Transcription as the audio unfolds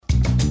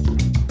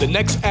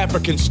next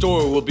African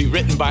story will be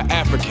written by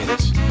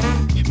Africans.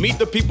 Meet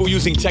the people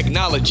using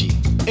technology,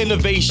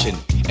 innovation,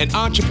 and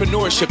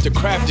entrepreneurship to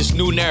craft this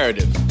new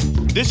narrative.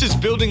 This is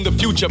Building the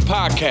Future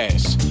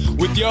podcast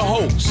with your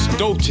host,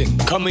 Dalton,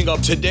 coming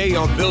up today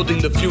on Building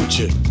the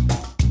Future.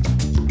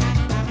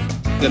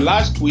 The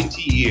last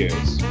 20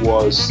 years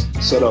was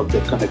sort of the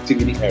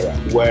connectivity era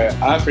where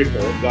Africa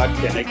got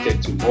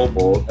connected to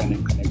mobile and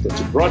then connected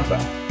to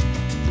broadband.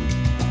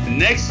 The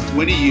next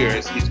 20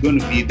 years is going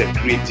to be the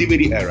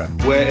creativity era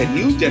where a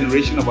new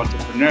generation of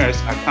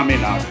entrepreneurs are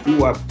coming out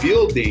who are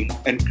building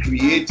and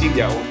creating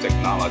their own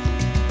technology.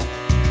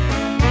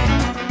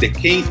 The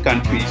King's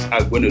countries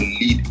are going to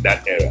lead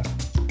that era.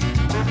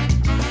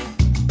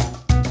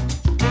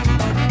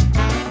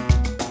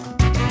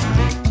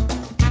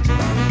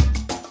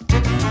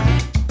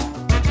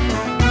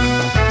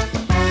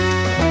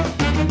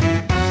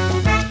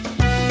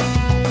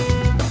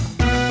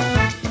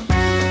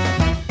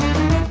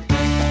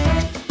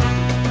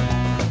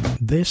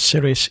 This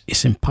series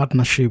is in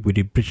partnership with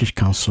the British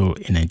Council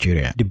in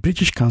Nigeria. The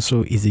British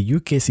Council is the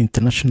UK's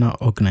international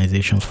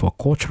organization for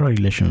cultural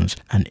relations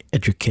and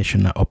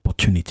educational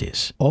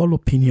opportunities. All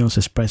opinions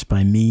expressed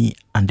by me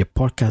and the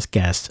podcast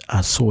guests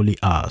are solely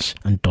ours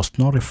and does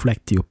not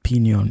reflect the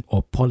opinion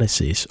or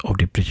policies of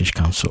the British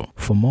Council.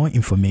 For more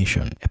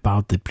information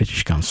about the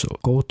British Council,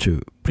 go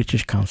to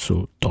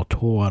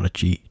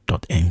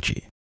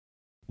britishcouncil.org.ng.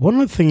 One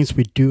of the things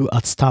we do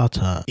at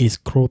Starter is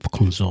growth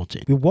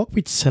consulting. We work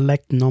with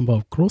select number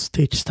of growth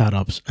stage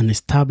startups and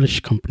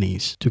established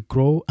companies to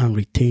grow and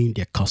retain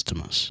their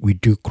customers. We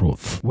do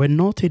growth. We're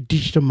not a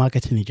digital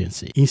marketing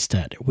agency.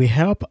 Instead, we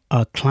help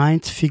our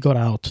clients figure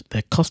out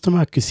their customer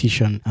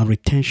acquisition and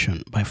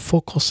retention by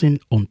focusing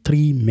on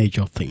three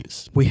major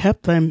things. We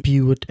help them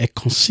build a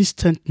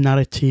consistent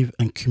narrative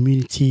and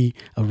community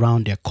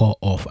around their core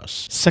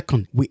offers.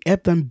 Second, we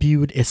help them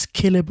build a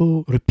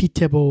scalable,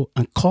 repeatable,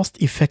 and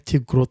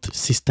cost-effective growth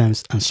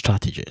systems and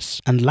strategies.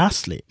 And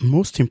lastly,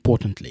 most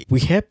importantly,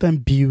 we help them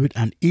build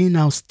an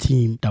in-house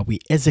team that we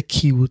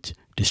execute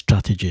the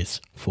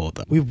strategies for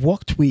them. We've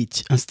worked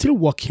with and still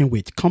working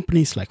with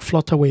companies like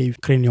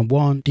Flutterwave, Cranium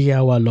One,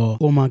 DIY Law,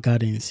 Omar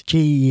Gardens,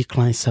 JEE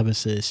Client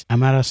Services,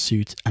 Amara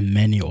Suite, and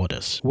many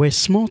others. We're a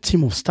small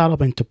team of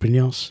startup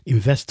entrepreneurs,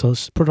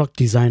 investors, product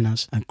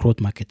designers, and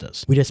growth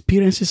marketers with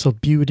experiences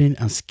of building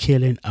and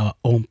scaling our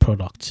own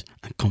products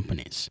and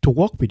companies. To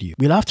work with you,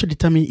 we'll have to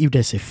determine if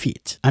there's a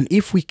fit and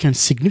if we can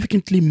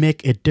significantly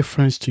make a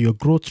difference to your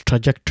growth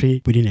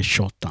trajectory within a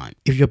short time.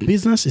 If your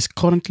business is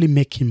currently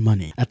making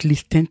money, at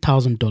least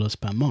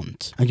 $10,000 per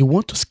month, and you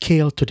want to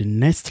scale to the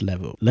next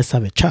level, let's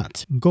have a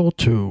chat. Go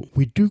to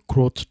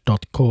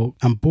wedogrowth.co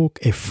and book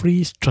a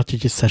free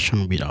strategy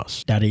session with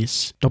us. That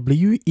is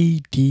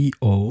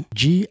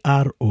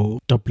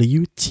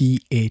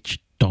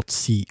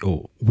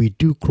wedogrowth.co,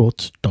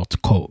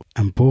 wedogrowth.co,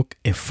 and book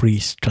a free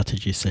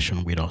strategy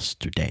session with us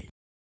today.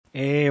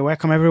 Hey,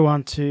 welcome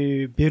everyone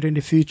to Building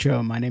the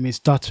Future. My name is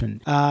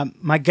Dalton.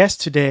 My guest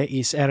today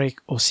is Eric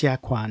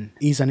Osiakwan.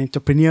 He's an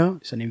entrepreneur,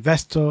 he's an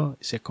investor,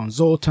 he's a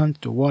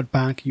consultant to World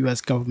Bank, US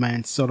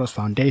government, Soros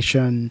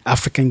Foundation,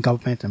 African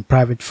government, and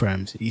private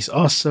firms. He's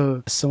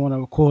also someone I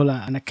would call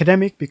an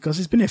academic because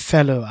he's been a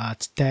fellow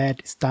at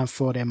TED,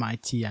 Stanford,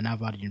 MIT, and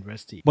Harvard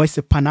University. But he's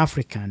a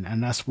Pan-African,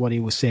 and that's what he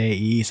would say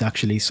he is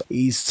actually.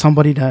 He's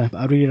somebody that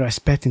I really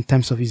respect in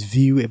terms of his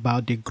view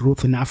about the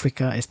growth in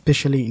Africa,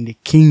 especially in the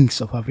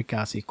kings of Africa,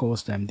 as he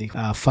calls them, the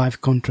 5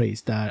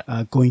 countries that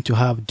are going to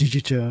have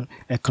digital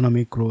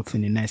economic growth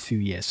in the next few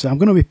years. So I'm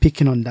going to be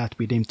picking on that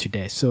with him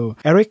today. So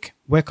Eric,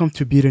 welcome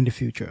to Building the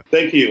Future.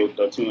 Thank you,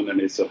 Dalton,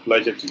 and it's a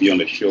pleasure to be on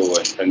the show,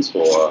 and thanks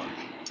for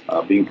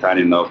being kind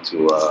enough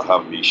to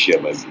have me share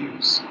my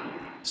views.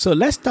 So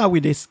let's start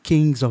with these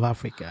kings of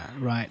Africa,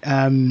 right?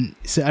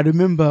 So I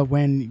remember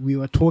when we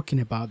were talking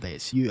about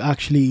this, you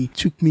actually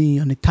took me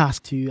on a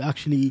task to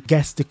actually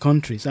guess the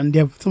countries, and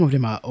some of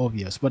them are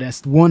obvious, but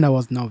there's one that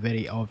was not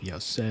very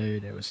obvious. So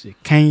there was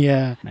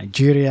Kenya,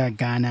 Nigeria,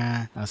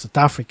 Ghana, South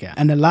Africa,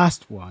 and the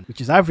last one, which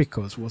is Ivory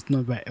Coast, was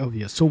not very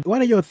obvious. So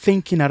what are your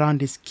thinking around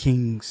these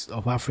kings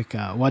of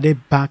Africa? Were they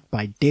backed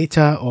by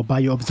data or by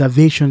your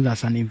observations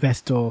as an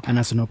investor and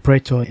as an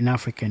operator in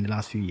Africa in the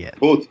last few years?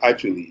 Both,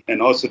 actually,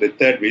 and also the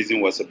third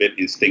reason was a bit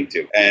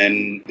instinctive,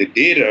 and the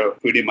data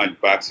pretty much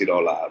backs it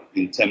all up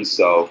in terms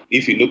of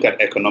if you look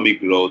at economic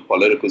growth,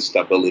 political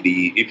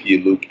stability, if you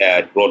look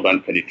at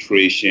broadband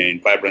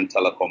penetration, vibrant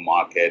telecom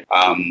market,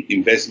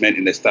 investment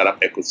in the startup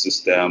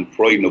ecosystem,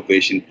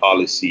 pro-innovation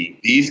policy,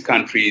 these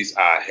countries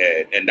are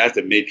ahead, and that's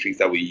the matrix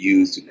that we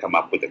use to come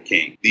up with a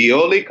king. The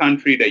only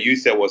country that you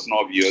said was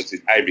not obvious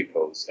is Ivory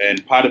Coast,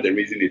 and part of the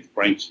reason it's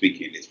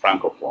French-speaking, it's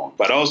Francophone,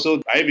 but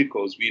also Ivory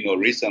Coast, we know,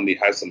 recently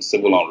had some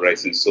civil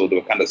unrest, and so they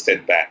were kind of set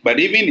back. But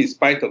even in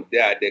spite of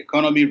that, the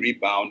economy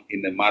rebounded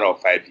in a matter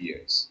of 5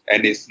 years.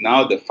 And it's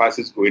now the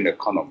fastest growing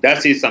economy.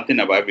 That says something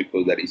about Ivory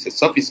Coast, that it's a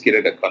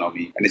sophisticated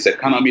economy, and it's an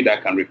economy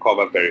that can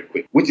recover very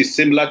quick, which is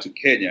similar to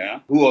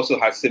Kenya, who also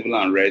had civil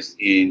unrest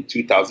in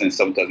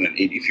 2007,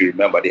 2008. If you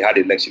remember, they had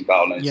election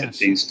violence and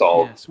things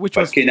stalled. Yes. Which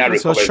was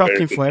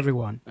shocking for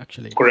everyone,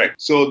 actually.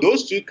 Correct. So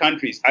those two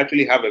countries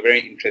actually have a very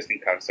interesting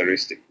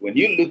characteristic. When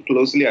you look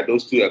closely at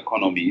those two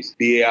economies,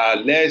 they are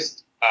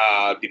less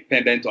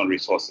dependent on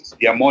resources.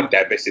 They are more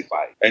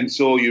diversified. And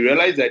so you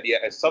realize that they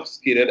are a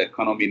sophisticated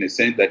economy in the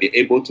sense that they're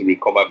able to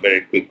recover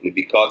very quickly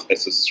because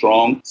it's a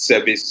strong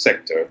service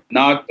sector,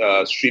 not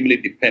extremely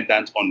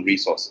dependent on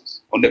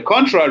resources. On the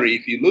contrary,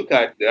 if you look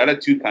at the other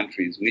two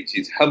countries, which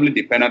is heavily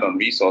dependent on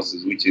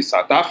resources, which is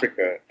South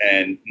Africa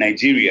and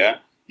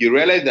Nigeria, you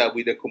realize that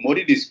with the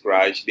commodities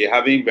crash, they're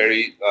having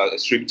very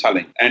extreme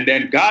challenge. And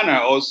then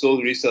Ghana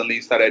also recently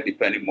started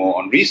depending more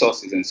on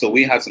resources. And so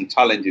we had some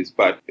challenges.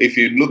 But if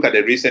you look at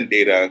the recent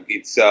data,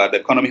 it's the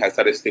economy has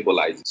started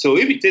stabilizing. So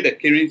if you take the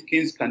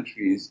King's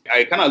countries,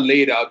 I kind of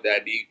laid out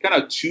that the kind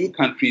of two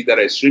countries that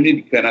are extremely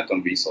dependent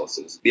on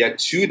resources. There are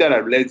two that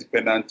are less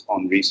dependent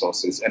on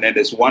resources. And then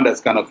there's one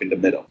that's kind of in the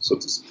middle, so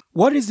to speak.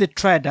 What is the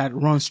thread that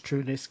runs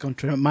through this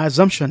country? My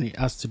assumption it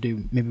has to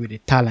do maybe with the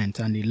talent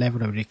and the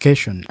level of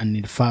education and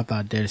the fact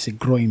that there is a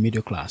growing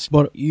middle class.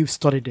 But you've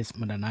studied this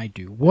more than I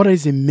do. What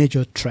is a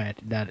major thread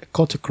that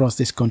cut across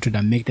this country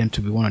that make them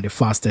to be one of the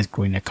fastest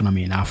growing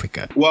economy in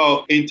Africa?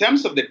 Well, in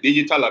terms of the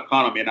digital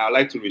economy, and I'd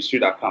like to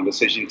restrict our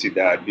conversation to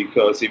that,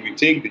 because if you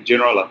take the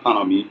general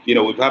economy,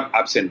 we've had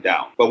ups and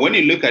downs. But when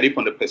you look at it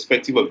from the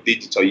perspective of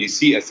digital, you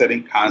see a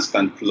certain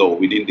constant flow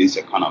within this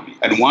economy.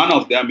 And one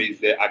of them is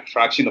the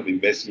attraction of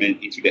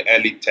investment into the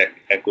early tech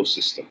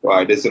ecosystem.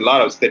 Right? There's a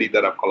lot of studies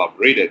that have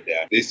collaborated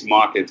there. These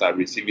markets are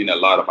receiving a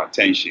lot of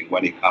attention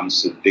when it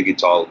comes to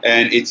digital.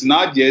 And it's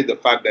not just the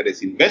fact that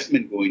there's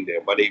investment going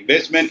there, but the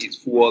investment is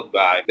fueled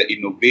by the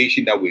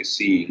innovation that we're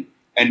seeing.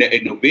 And the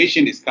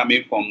innovation is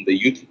coming from the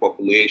youth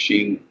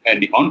population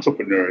and the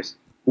entrepreneurs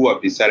who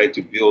have decided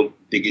to build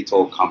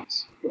digital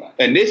companies.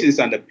 And this is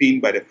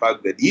underpinned by the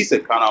fact that these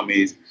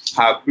economies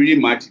have pretty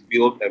much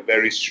built a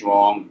very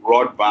strong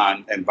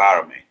broadband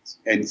environment.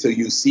 And so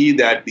you see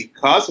that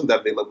because of the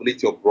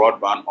availability of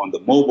broadband on the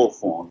mobile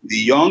phone, the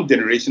young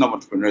generation of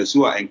entrepreneurs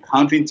who are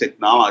encountering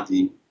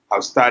technology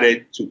have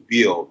started to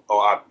build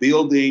or are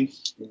building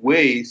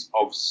ways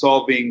of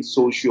solving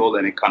social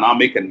and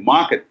economic and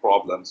market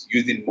problems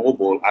using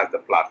mobile as the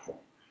platform.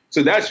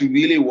 So that's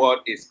really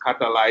what is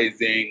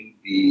catalyzing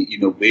the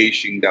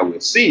innovation that we're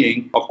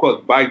seeing, of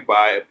course, backed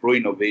by a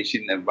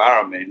pro-innovation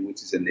environment,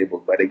 which is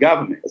enabled by the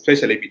government.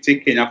 Especially if you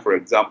take Kenya, for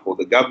example,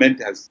 the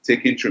government has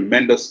taken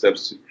tremendous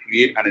steps to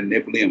create an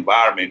enabling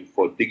environment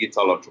for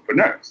digital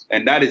entrepreneurs.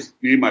 And that is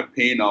really my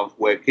pain of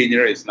where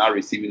Kenya is now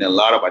receiving a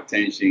lot of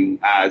attention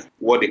as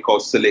what they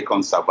call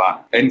Silicon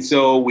Savannah. And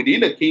so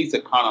within the King's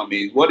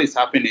economy, what is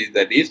happening is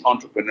that these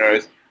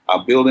entrepreneurs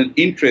are building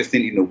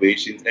interesting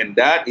innovations, and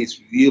that is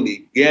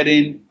really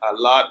getting a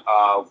lot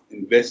of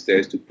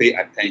investors to pay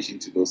attention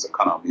to those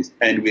economies.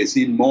 And we're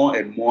seeing more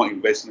and more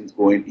investments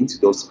going into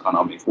those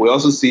economies. We're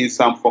also seeing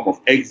some form of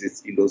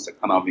exits in those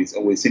economies,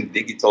 and we're seeing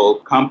digital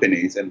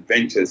companies and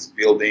ventures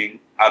building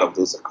out of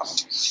those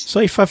economies. So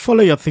if I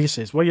follow your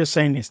thesis, what you're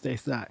saying is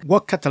that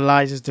what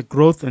catalyzes the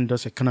growth in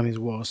those economies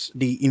was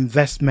the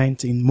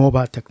investment in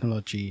mobile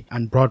technology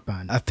and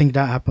broadband. I think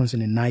that happens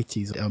in the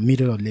 90s, or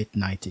middle or late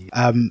 90s.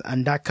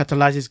 And that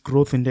catalyzes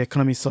growth in the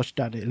economy such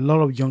that a lot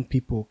of young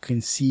people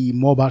can see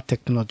mobile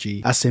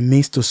technology as a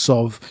means to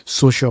solve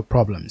social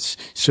problems.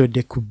 So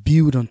they could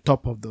build on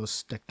top of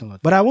those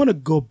technologies. But I want to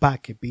go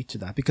back a bit to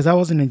that because I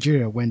was in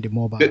Nigeria when the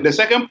mobile... The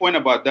second point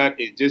about that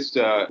is just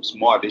a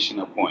small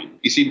additional point.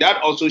 You see, that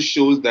also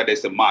shows that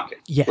there's a market,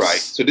 yes. Right?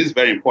 So this is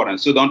very important.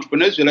 So the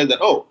entrepreneurs realize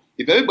that,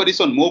 if everybody's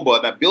on mobile,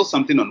 that builds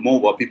something on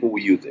mobile, people will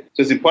use it.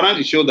 So it's important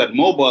to show that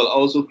mobile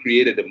also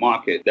created a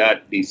market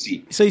that they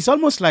see. So it's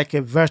almost like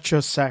a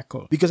virtuous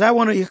circle, because I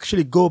want to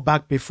actually go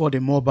back before the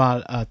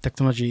mobile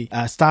technology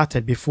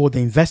started, before the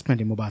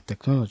investment in mobile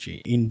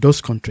technology in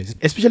those countries,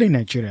 especially in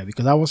Nigeria,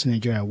 because I was in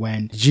Nigeria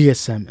when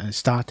GSM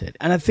started.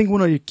 And I think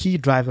one of the key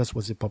drivers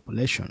was the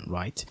population,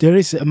 right? There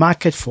is a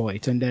market for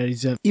it, and there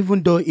is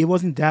even though it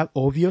wasn't that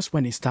obvious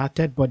when it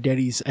started, but there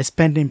is a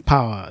spending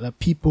power that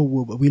people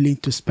were willing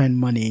to spend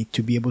money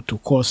to be able to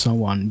call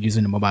someone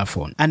using a mobile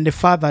phone. And the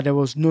fact that there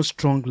was no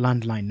strong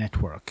landline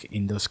network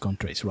in those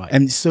countries, right?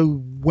 And so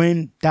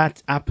when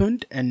that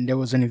happened and there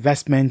was an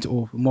investment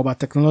of mobile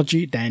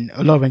technology, then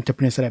a lot of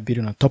entrepreneurs started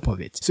building on top of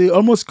it. So you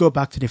almost go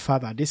back to the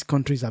fact that these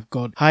countries have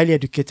got highly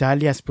educated,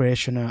 highly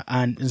aspirational,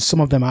 and some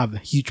of them have a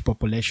huge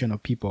population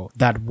of people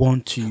that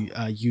want to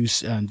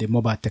use the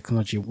mobile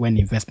technology when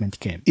investment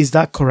came. Is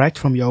that correct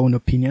from your own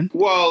opinion?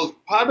 Well,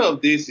 part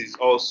of this is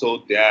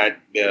also that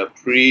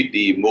pre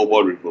the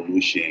mobile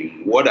revolution,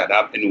 what had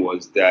happened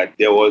was that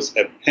there was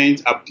a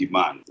pent-up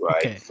demand,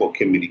 right, for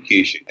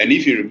communication. And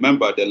if you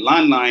remember, the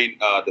landline,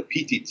 the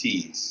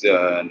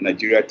PTTs,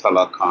 Nigeria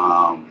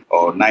Telecom,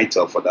 or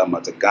NITEL for that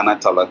matter, Ghana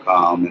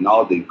Telecom, and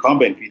all the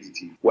incumbent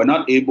PTTs were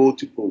not able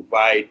to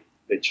provide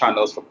the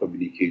channels for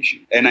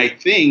communication. And I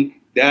think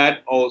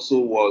that also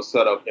was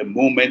sort of a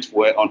moment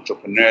where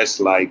entrepreneurs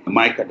like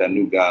Mike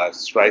Adenuga,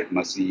 Stripe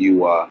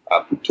Masiyiwa,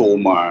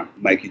 Putoma,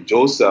 Mikey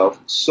Joseph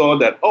saw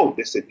that,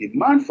 there's a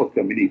demand for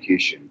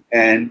communication.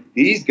 And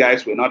these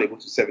guys were not able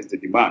to service the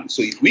demand.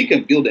 So if we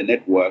can build a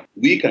network,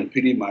 we can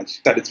pretty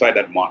much satisfy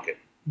that market.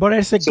 But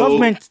as a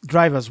government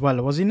drive as well,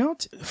 was it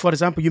not? For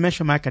example, you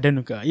mentioned Mike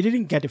Adenuga. He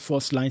didn't get the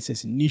first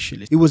license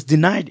initially. He was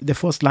denied the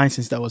first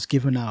license that was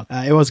given out.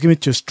 It was given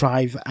to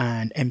Strive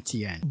and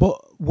MTN.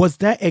 But was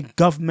there a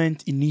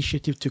government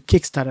initiative to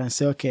kickstart and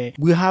say, okay,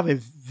 we have a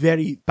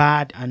very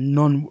bad and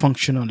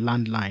non-functional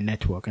landline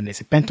network and there's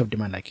a pent-up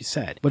demand, like you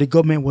said. But the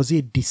government, was it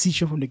a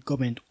decision from the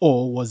government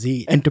or was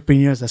it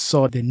entrepreneurs that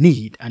saw the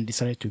need and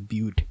decided to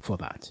build for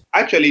that?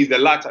 Actually, it's the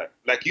latter.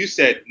 Like you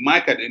said,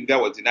 Mike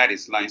Adenuga was denied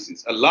his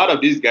license. A lot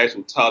of these guys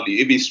will tell you,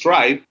 even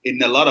Strive,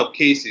 in a lot of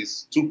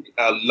cases, took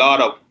a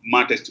lot of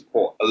matters to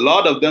court. A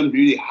lot of them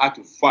really had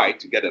to fight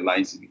to get a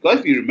license. Because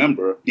if you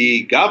remember,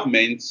 the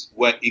governments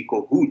were in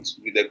cahoots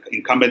with the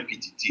incumbent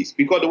PTTs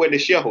because they were the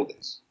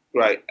shareholders.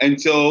 Right. And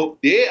so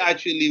they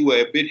actually were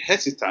a bit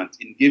hesitant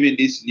in giving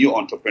these new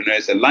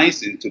entrepreneurs a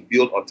license to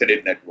build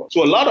alternate networks.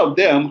 So a lot of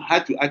them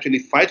had to actually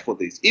fight for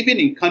this, even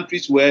in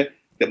countries where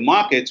the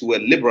markets were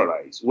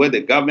liberalized, where the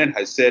government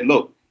has said,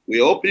 look,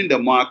 we're opening the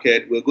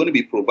market, we're going to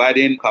be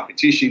providing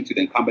competition to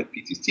the incumbent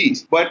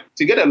PTTs. But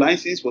to get a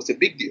license was a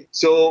big deal.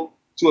 So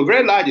to a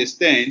very large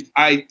extent,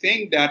 I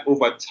think that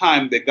over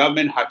time, the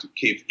government had to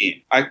cave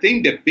in. I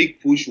think the big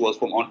push was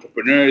from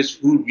entrepreneurs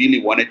who really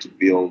wanted to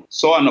build,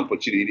 saw an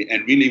opportunity,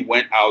 and really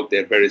went out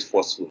there very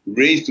forceful,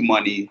 raised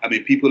money. I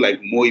mean, people like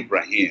Mo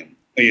Ibrahim,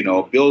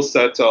 Bill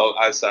Settle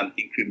as an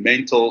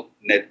incremental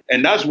net.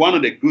 And that's one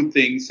of the good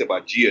things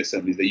about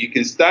GSM is that you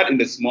can start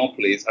in a small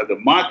place. As the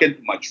market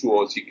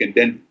matures, you can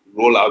then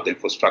roll out the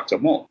infrastructure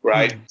more,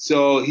 right? Mm-hmm.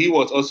 So he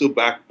was also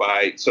backed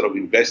by sort of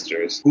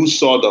investors who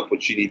saw the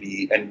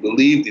opportunity and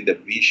believed in the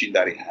vision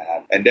that he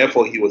had. And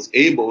therefore, he was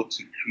able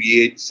to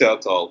create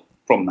Celtel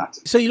from that.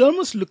 So it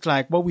almost looked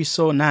like what we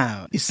saw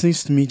now. It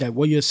seems to me that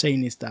what you're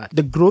saying is that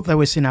the growth that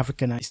we see in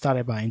Africa now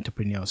started by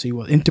entrepreneurs. So it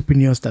was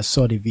entrepreneurs that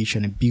saw the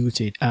vision and built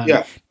it.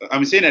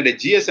 I'm saying that the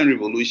GSM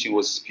revolution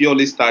was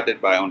purely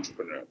started by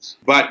entrepreneurs.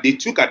 But they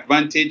took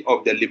advantage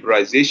of the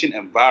liberalization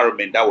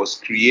environment that was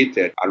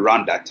created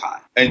around that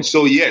time. And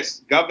so,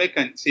 yes, government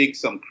can take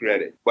some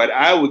credit, but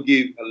I would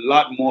give a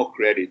lot more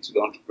credit to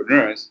the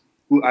entrepreneurs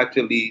who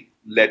actually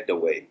led the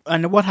way.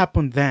 And what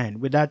happened then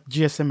with that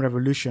GSM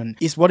revolution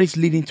is what is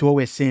leading to what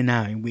we're seeing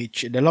now, in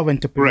which a lot of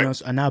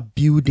entrepreneurs are now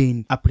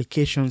building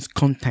applications,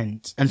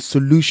 content, and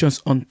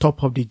solutions on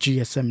top of the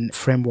GSM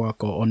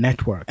framework or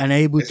network, and are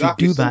able to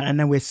do that. And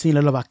then we're seeing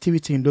a lot of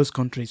activity in those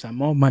countries and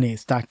more money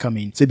start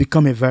coming. So it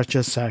become a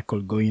virtuous cycle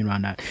going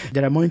around that.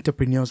 There are more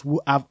entrepreneurs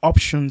who have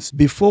options.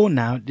 Before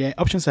now, their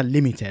options are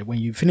limited. When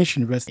you finish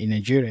university in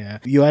Nigeria,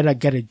 you either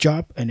get a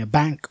job in a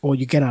bank or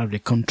you get out of the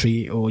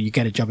country or you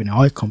get a job in an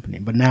oil company.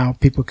 But now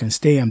people can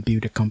stay and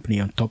build a company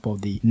on top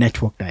of the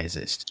network that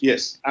exists.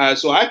 Yes.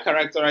 So I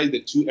characterize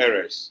the two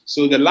eras.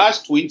 So the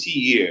last 20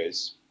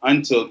 years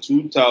until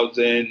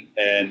 2000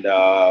 and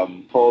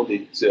until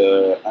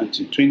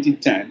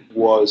 2010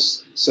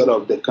 was sort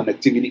of the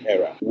connectivity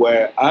era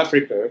where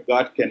Africa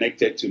got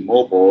connected to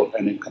mobile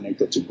and then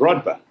connected to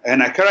broadband.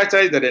 And I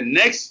characterize that the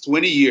next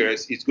 20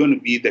 years is going to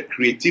be the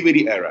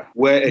creativity era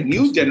where a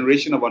new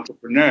generation of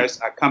entrepreneurs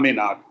are coming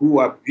out who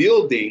are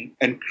building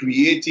and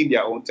creating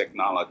their own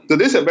technology. So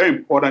this is a very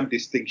important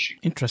distinction.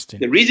 Interesting.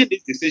 The reason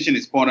this decision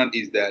is important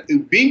is that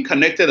being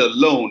connected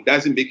alone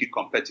doesn't make you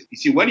competitive. You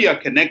see, when you are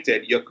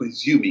connected, you're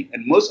consuming.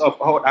 And most of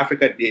what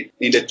Africa did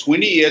in the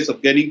 20 years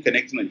of getting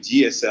connected on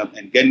GSM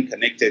and getting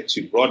connected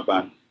to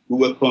broadband, we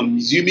were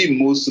consuming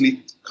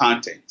mostly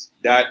content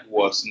that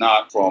was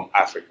not from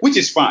Africa, which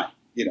is fine.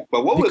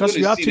 But what because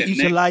you have to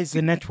utilize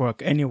the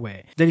network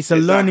anyway. There is a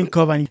learning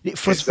curve, and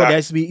first of all, there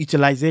has to be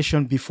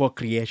utilization before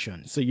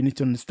creation. So you need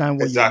to understand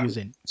what you're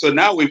using. So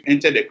now we've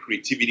entered the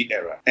creativity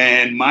era,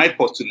 and my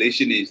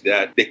postulation is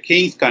that the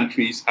King's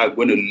countries are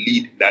going to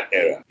lead that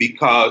era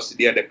because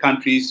they are the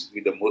countries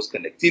with the most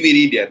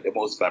connectivity. They are the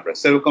most vibrant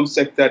telecom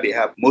sector. They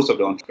have most of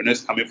the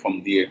entrepreneurs coming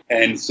from there,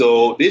 and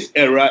so this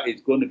era is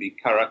going to be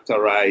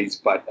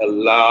characterized by a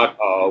lot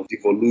of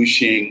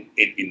evolution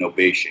in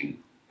innovation.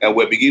 And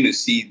we're beginning to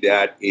see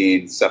that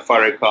in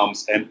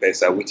Safaricom's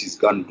M-Pesa, which has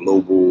gone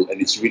global,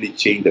 and it's really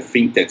changed the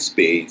fintech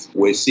space.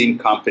 We're seeing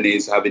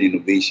companies having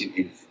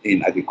innovation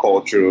in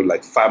agriculture,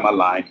 like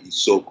Farmerline,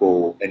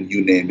 Isoko, and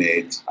you name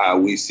it.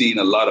 We're seeing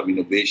a lot of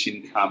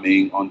innovation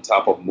coming on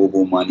top of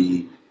mobile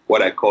money,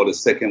 what I call the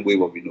second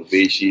wave of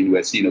innovation.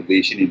 We're seeing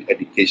innovation in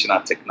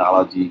educational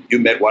technology. You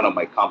met one of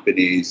my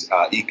companies,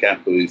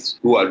 eCampus,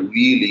 who are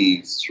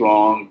really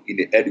strong in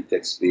the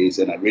edutech space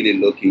and are really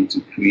looking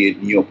to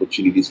create new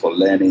opportunities for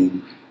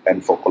learning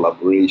and for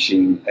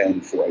collaboration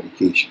and for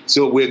education.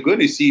 So we're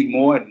going to see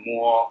more and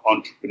more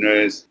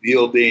entrepreneurs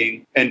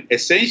building, and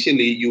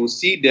essentially you'll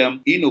see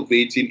them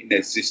innovating in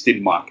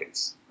existing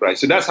markets, right?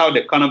 So that's how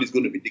the economy is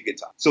going to be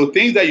digital. So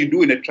things that you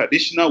do in a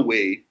traditional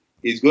way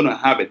is going to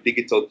have a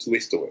digital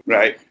twist to it,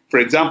 right? For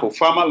example,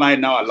 FarmerLine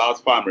now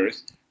allows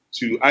farmers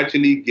to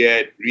actually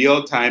get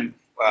real-time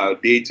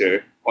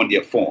data on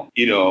their phone,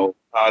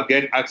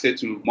 get access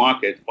to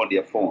market on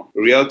their phone,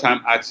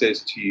 real-time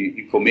access to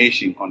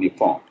information on your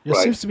phone. There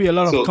seems to be a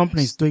lot of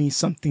companies doing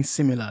something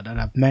similar that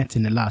I've met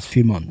in the last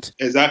few months.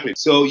 Exactly.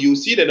 So you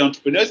see that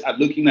entrepreneurs are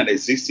looking at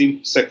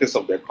existing sectors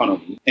of the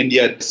economy and they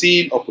are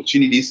seeing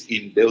opportunities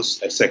in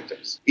those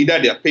sectors. Either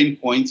they are pain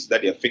points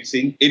that they are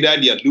fixing,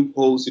 either they are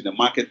loopholes in the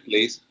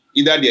marketplace,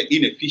 either there are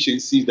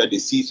inefficiencies that they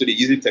see, so they're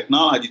using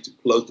technology to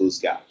close those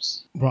gaps.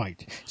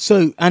 Right.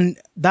 So, and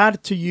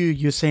that to you,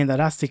 you're saying that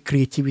that's the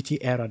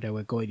creativity era that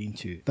we're going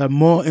into. That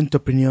more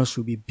entrepreneurs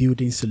will be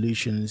building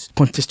solutions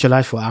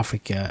contextualized for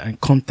Africa and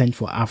content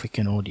for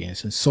African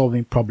audience and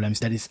solving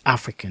problems that is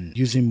African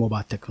using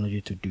mobile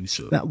technology to do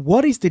so. Now,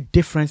 what is the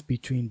difference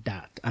between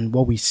that and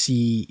what we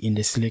see in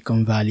the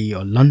Silicon Valley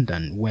or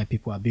London, where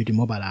people are building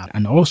mobile apps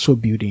and also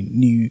building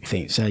new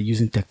things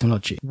using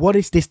technology? What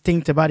is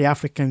distinct about the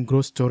African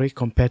growth story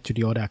compared to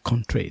the other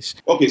countries?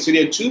 Okay, so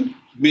there are two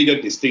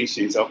major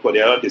distinctions. Of course,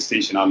 there are other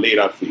distinctions I'll lay it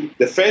out for you.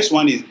 The first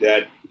one is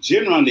that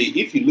generally,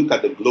 if you look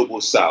at the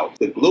global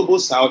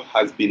south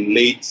has been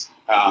late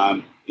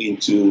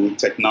into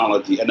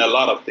technology and a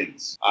lot of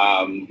things.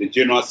 The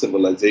general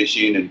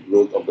civilization and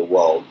growth of the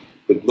world,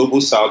 the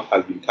global south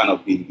has been kind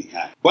of being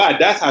behind. But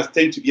that has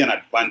tended to be an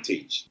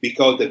advantage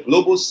because the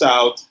global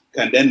south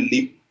can then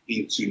leap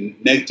into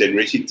next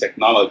generation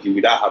technology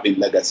without having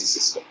legacy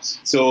systems.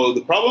 So the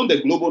problem the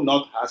global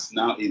north has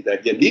now is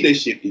that their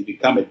leadership has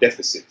become a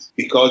deficit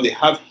because they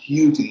have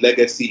huge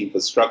legacy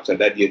infrastructure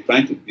that they're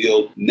trying to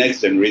build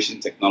next generation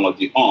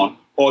technology on,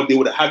 or they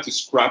would have had to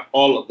scrap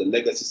all of the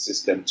legacy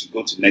system to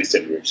go to next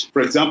generation.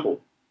 For example,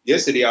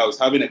 yesterday, I was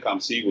having a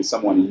conversation with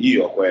someone in New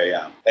York where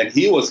I am, and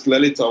he was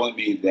clearly telling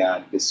me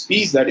that the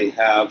speeds that they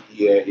have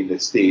here in the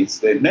States,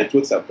 the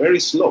networks are very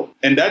slow.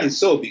 And that is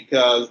so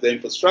because the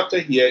infrastructure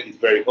here is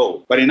very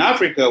old. But in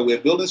Africa, we're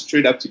building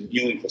straight up to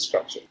new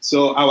infrastructure.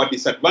 So our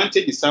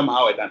disadvantage is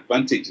somehow an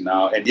advantage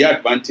now, and their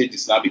advantage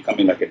is now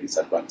becoming like a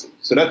disadvantage.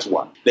 So that's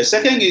one. The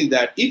second is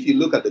that if you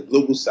look at the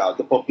global south,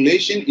 the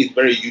population is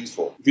very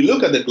youthful. If you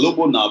look at the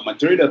global north,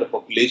 majority of the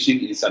population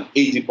is an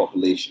aging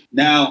population.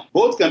 Now,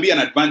 both can be an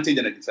advantage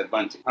and a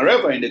disadvantage.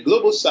 However, in the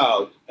global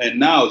south and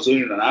now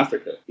zoning on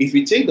Africa, if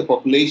we take the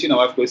population of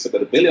Africa, it's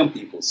about 1 billion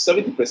people,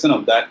 70%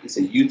 of that is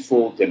a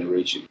youthful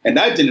generation. And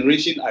that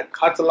generation are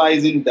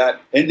catalyzing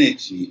that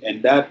energy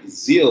and that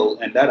zeal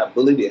and that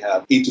ability they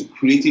have into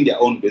creating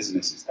their own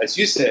businesses. As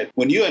you said,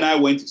 when you and I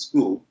went to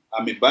school,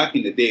 back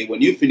in the day,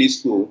 when you finished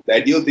school, the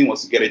ideal thing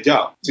was to get a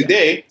job.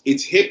 Today,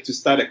 it's hip to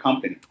start a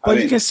company.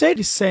 But you can say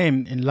the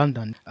same in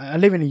London. I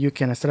live in the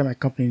UK and I started my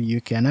company in the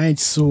UK, and I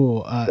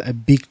saw a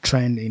big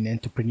trend in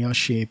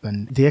entrepreneurship,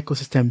 and the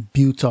ecosystem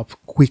built up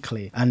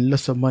quickly and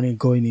lots of money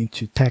going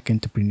into tech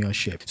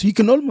entrepreneurship. So you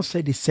can almost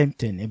say the same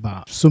thing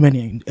about so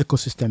many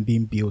ecosystems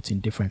being built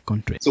in different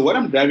countries. So what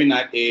I'm driving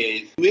at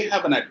is we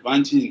have an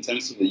advantage in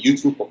terms of the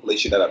youthful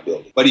population that are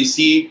building. But you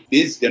see,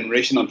 these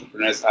generation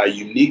entrepreneurs are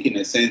unique in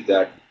the sense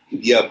that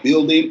they are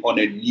building on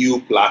a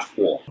new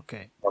platform.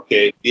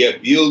 Okay. They are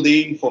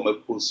building from a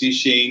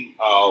position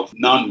of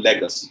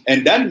non-legacy.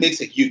 And that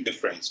makes a huge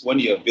difference when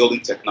you are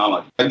building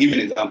technology. I'll give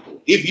you an example.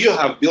 If you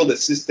have built a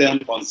system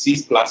on C++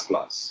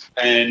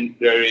 and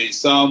there is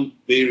some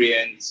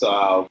variants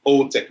of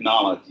old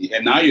technology,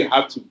 and now you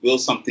have to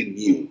build something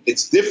new,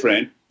 it's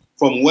different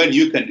from when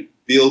you can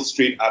build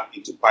straight up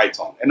into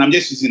Python. And I'm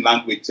just using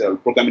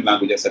programming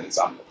language as an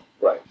example.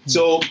 Right.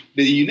 So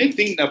the unique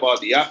thing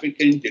about the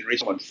African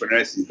generation of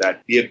entrepreneurs is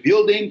that they're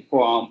building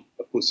from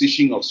a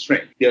position of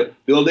strength. They're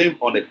building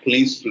on a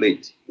clean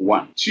slate,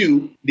 one.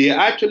 Two, they're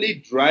actually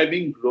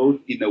driving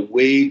growth in a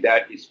way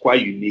that is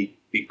quite unique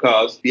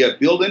because they are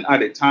building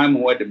at a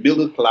time where the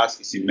middle class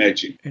is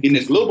emerging. In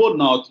the global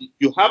north,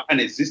 you have an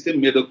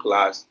existing middle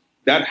class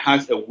that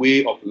has a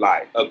way of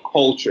life, a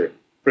culture.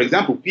 For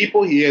example,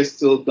 people here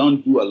still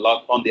don't do a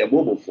lot on their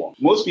mobile phone.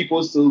 Most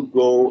people still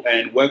go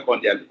and work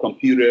on their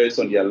computers,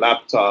 on their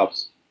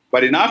laptops.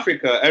 But in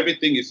Africa,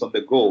 everything is on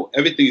the go.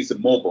 Everything is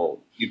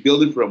mobile. You're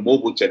building for a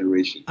mobile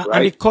generation, right?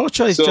 And the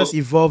culture is just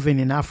evolving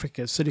in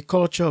Africa. So the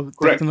culture of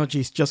technology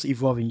is just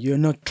evolving. You're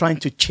not trying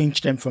to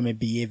change them from a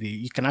behavior.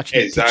 You can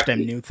actually teach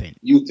them new things.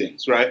 New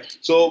things, right?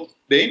 So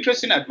the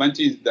interesting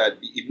advantage is that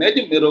the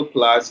emerging middle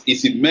class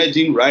is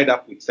emerging right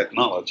up with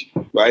technology,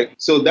 right?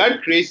 So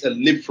that creates a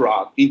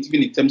leapfrog,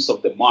 even in terms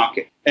of the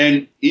market.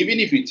 And even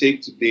if you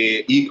take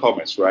today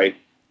e-commerce, right?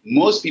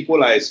 Most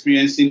people are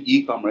experiencing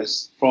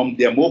e-commerce from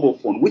their mobile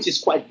phone, which is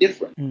quite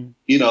different,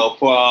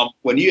 from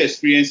when you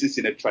experience this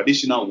in a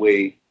traditional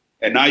way,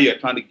 and now you're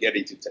trying to get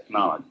into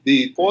technology.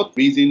 The fourth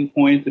reason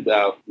point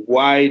about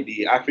why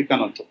the African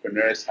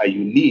entrepreneurs are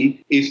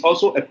unique is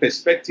also a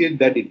perspective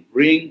that they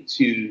bring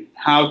to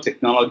how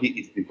technology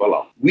is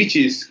developed, which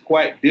is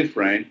quite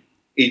different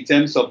in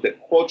terms of the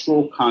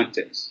cultural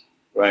context,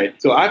 right?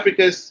 So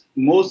Africa's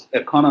most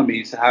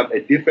economies have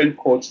a different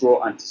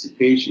cultural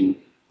anticipation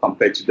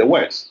compared to the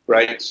West,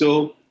 right?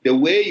 So the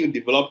way you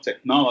develop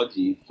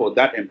technology for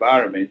that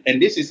environment,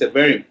 and this is a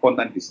very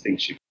important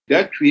distinction,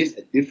 that creates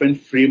a different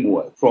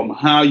framework from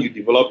how you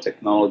develop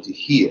technology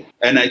here.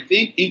 And I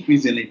think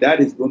increasingly that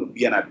is going to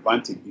be an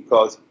advantage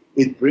because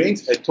it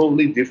brings a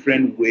totally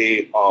different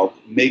way of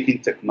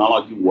making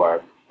technology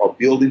work or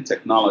building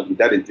technology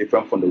that is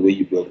different from the way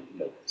you build it in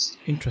the West.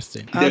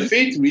 Interesting. The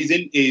fifth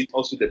reason is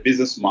also the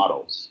business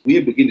models. We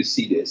begin to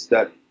see this,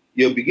 that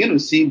you'll begin to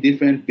see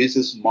different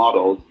business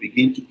models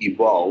begin to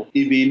evolve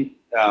even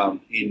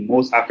in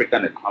most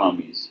African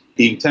economies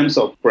in terms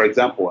of, for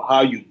example,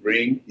 how you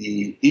bring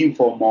the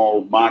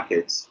informal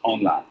markets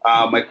online.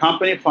 My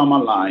company,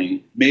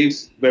 Farmerline,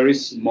 makes very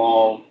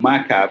small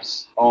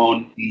markups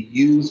on the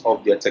use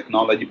of their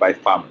technology by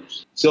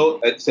farmers. So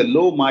it's a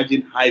low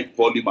margin, high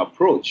volume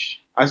approach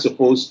as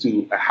opposed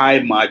to a high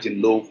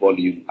margin, low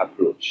volume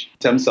approach in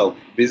terms of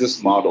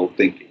business model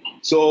thinking.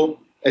 So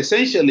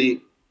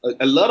essentially,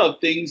 a lot of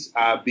things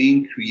are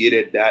being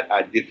created that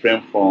are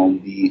different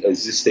from the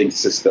existing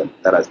system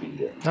that has been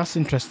there. That's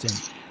interesting.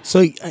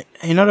 So,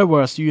 in other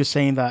words, you're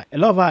saying that a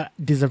lot of our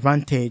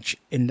disadvantage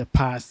in the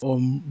past or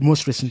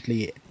most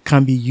recently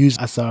can be used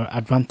as our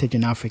advantage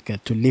in Africa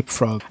to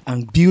leapfrog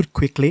and build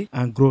quickly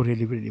and grow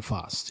really, really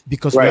fast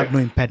because we have no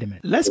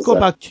impediment. Let's go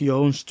back to your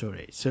own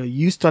story. So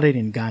you studied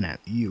in Ghana.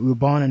 You were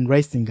born and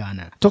raised in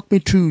Ghana. Talk me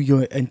through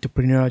your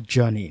entrepreneurial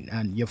journey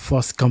and your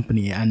first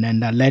company, and then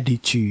that led you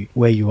to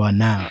where you are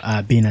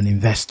now, being an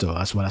investor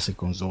as well as a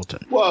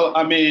consultant. Well,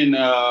 I mean,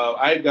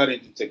 I got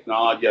into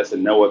technology as a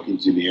network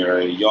engineer,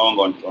 a young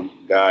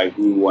guy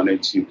who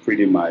wanted to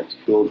pretty much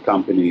build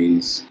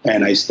companies.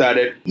 And I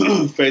started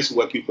first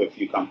working for a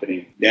few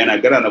companies. Then I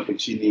got an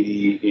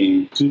opportunity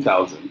in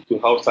 2000 to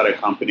help start a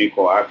company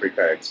called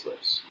Africa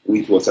Express,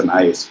 which was an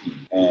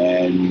ISP.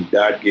 And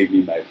that gave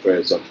me my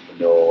first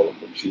entrepreneurial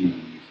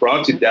opportunity.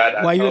 Prior to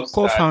that, were you a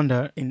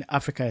co-founder in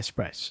Africa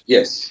Express?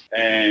 Yes.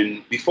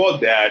 And before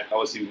that, I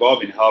was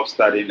involved in help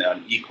starting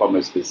an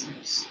e-commerce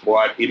business.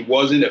 But it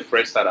wasn't a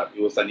fresh startup.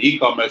 It was an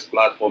e-commerce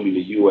platform in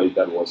the US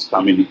that was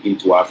coming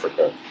into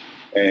Africa.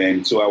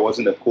 And so I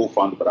wasn't a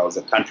co-founder, but I was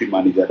a country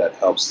manager that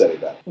helped set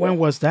it up. When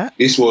was that?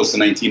 This was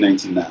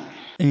 1999.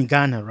 In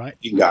Ghana, right?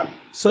 In Ghana.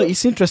 So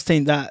it's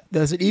interesting that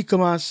there's an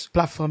e-commerce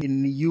platform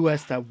in the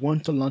US that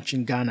wanted to launch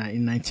in Ghana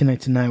in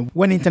 1999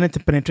 when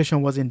internet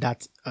penetration wasn't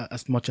that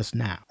as much as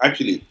now.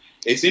 Actually,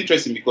 it's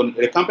interesting because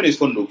the company is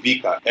called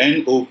Novica,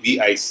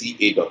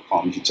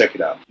 Novica.com. You should check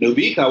it out.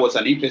 Novica was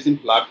an interesting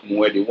platform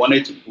where they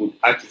wanted to put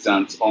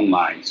artisans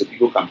online so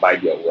people can buy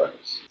their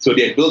works. So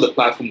they built a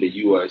platform in the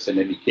US, and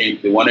then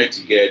they wanted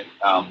to get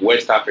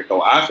West Africa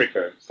or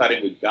Africa,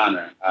 starting with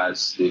Ghana,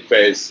 as the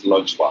first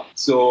launch spot.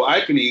 So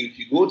actually, if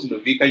you go to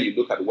Novica, you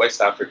look at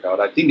West Africa,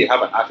 I think they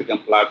have an African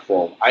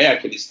platform. I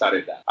actually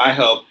started that. I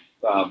helped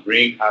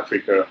bring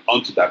Africa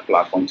onto that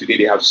platform. Today,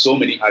 they have so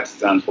many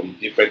artisans from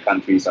different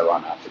countries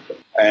around Africa.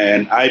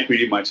 And I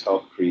pretty much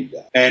helped create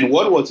that. And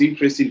what was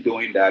interesting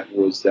doing that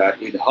was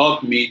that it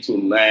helped me to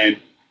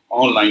learn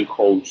online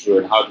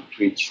culture and how to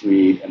create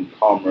trade and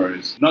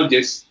commerce, not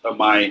just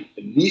my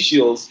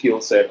initial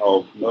skill set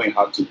of knowing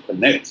how to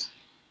connect,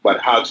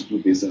 but how to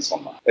do business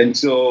online. And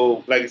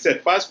so, like I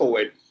said, fast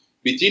forward,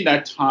 between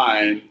that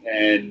time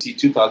and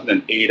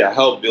 2008, I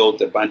helped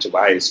build a bunch of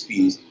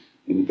ISPs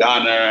in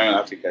Ghana,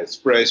 Africa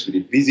Express, with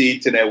the Busy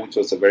Internet, which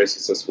was a very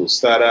successful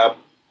startup,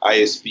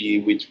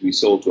 ISP, which we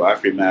sold to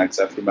Afrimax.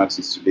 Afrimax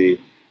is today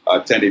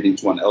turned it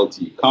into an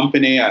LTE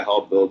company. I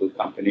helped build a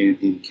company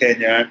in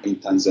Kenya, in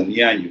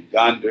Tanzania, in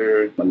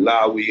Uganda,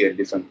 Malawi, and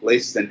different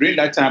places. And during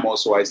that time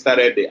also, I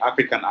started the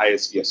African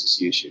ISP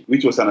Association,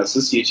 which was an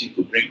association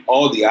to bring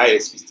all the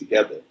ISPs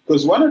together.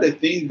 Because one of the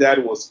things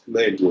that was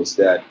clear was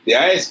that the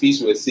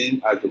ISPs were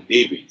seen as the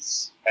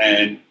Davids,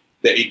 and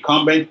the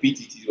incumbent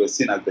PTTs were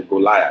seen as the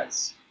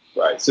Goliaths.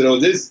 Right. So there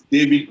was this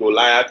David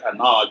Goliath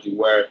analogy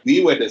where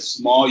we were the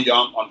small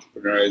young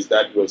entrepreneurs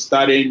that were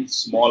starting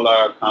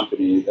smaller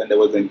companies, and there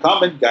was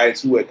incumbent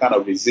guys who were kind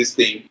of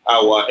resisting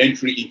our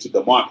entry into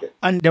the market.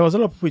 And there was a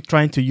lot of people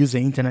trying to use the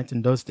internet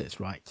in those days,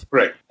 right?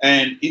 Correct.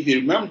 And if you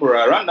remember,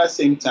 around that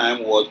same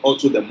time was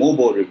also the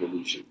mobile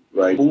revolution.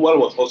 Right. Mobile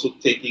was also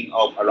taking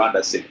off around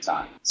the same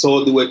time.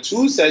 So there were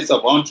two sets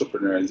of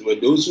entrepreneurs. There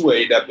were those who were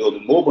either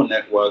building mobile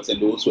networks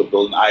and those who were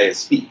building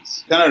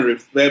ISPs. Kind of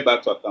refer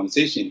back to our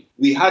conversation.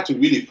 We had to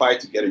really fight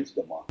to get into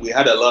the market. We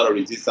had a lot of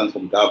resistance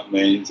from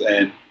governments,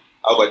 and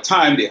over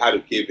time they had to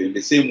cave in.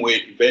 The same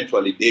way,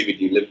 eventually, David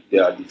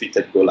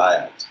defeated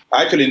Goliath.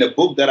 Actually, in a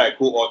book that I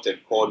co-authored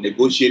called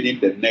Negotiating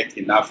the Net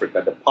in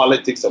Africa, The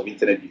Politics of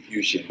Internet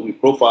Diffusion, we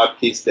profiled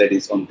case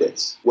studies on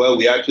this, where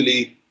we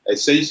actually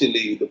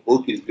essentially, the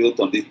book is built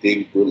on this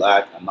David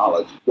Goliath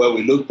analogy, where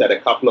we looked at a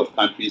couple of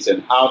countries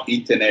and how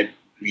internet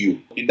grew.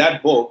 In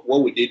that book,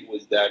 what we did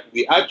was that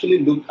we actually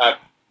looked at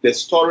the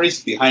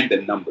stories behind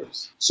the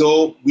numbers.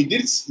 So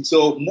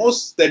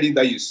most studies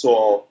that you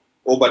saw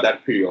over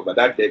that period, over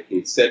that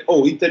decade, said,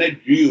 oh,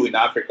 internet grew in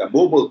Africa,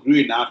 mobile grew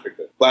in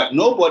Africa. But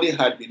nobody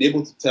had been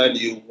able to tell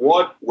you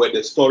what were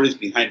the stories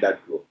behind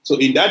that growth. So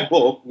in that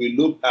book, we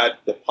looked at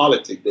the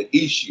politics, the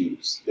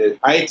issues, the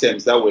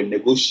items that were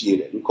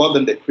negotiated. We call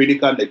them the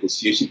critical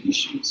negotiation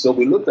issues. So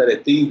we looked at the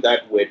things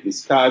that were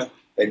discussed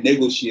and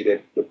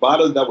negotiated, the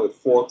battles that were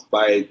fought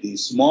by the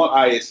small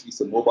ISPs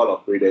and mobile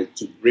operators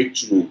to break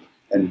through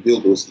and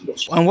build those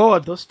industries. And what were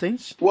those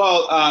things?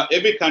 Well,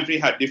 every country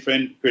had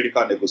different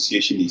critical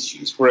negotiation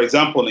issues. For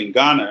example, in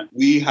Ghana,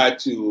 we had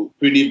to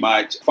pretty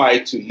much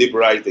fight to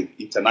liberalize the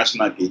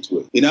international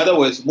gateway. In other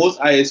words, most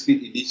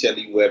ISPs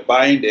initially were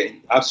buying the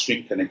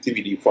upstream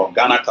connectivity from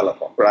Ghana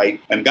Telecom,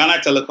 right? And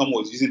Ghana Telecom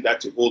was using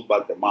that to hold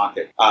back the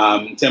market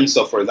in terms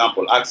of, for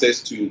example,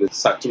 access to the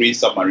SAT-3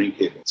 submarine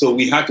cable. So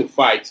we had to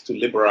fight to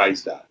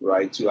liberalize that,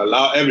 right? To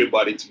allow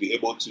everybody to be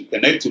able to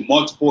connect to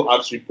multiple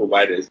upstream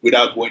providers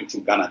without going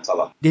through Ghana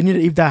Telecom.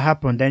 If that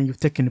happened, then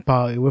you've taken the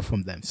power away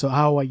from them. So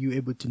how are you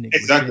able to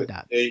negotiate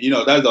that? That's the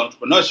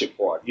entrepreneurship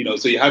part.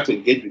 So you have to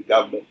engage with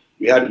government.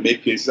 We had to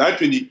make cases.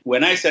 Actually,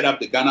 when I set up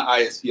the Ghana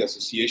ISP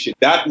Association,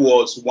 that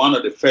was one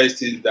of the first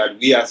things that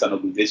we as an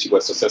organization were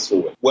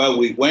successful with. Well,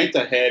 we went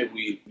ahead,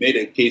 we made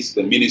a case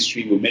to the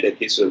ministry, we made a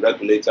case to the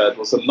regulator. It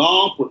was a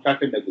long,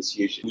 protracted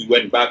negotiation. We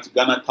went back to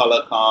Ghana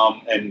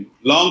Telecom, and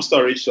long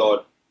story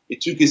short, it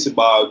took us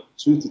about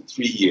 2 to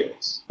 3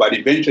 years. But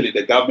eventually,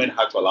 the government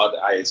had to allow the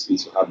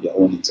ISPs to have their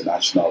own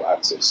international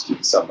access to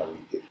the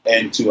submarine cable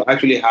and to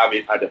actually have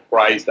it at a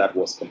price that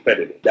was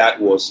competitive, that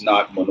was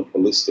not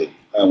monopolistic,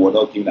 and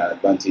without giving an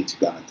advantage to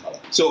Ghana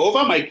Telecom. So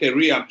over my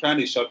career, I'm trying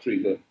to short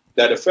through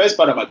that the first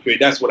part of my career,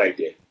 that's what I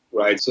did.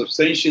 Right,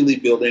 substantially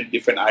building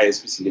different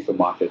ISPs in different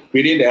markets,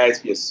 creating the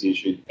ISP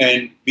Association,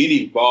 and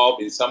being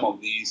involved in some of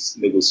these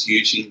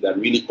negotiations that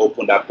really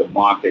opened up the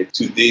market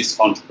to these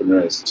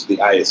entrepreneurs, to the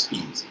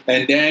ISPs.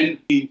 And then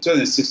in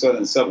 2006,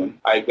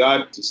 2007, I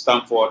got to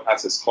Stanford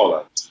as a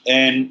scholar.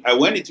 And I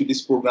went into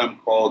this program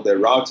called the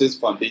Reuters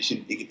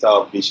Foundation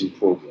Digital Vision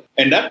Program.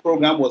 And that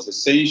program was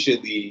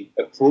essentially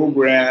a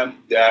program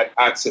that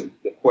asked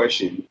the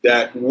question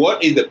that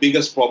what is the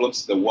biggest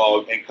problems in the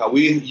world, and can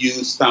we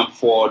use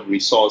Stanford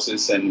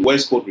resources and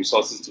West Coast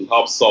resources to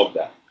help solve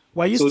that?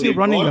 Were you still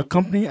running a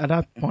company at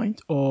that point,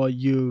 or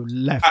you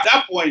left? At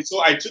that point,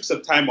 so I took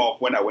some time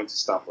off when I went to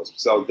Stanford.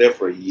 So I was there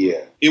for a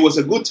year. It was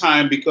a good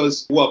time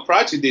because, well,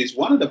 prior to this,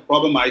 one of the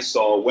problems I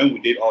saw when we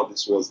did all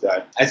this was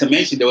that, as I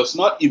mentioned, there was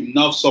not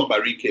enough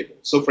submarine cable.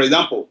 So, for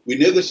example, we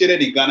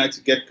negotiated in Ghana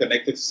to get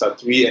connected to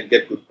SAT-3 and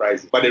get good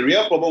prices. But the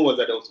real problem was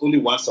that there was only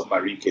one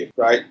submarine cable,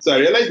 right? So I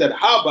realized that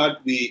how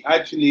about we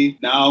actually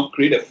now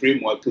create a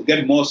framework to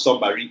get more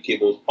submarine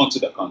cables onto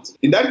the continent.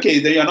 In that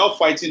case, then you're not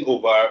fighting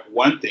over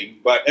one thing,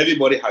 but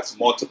everybody has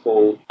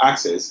multiple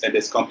access and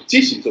there's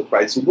competition, so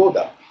price will go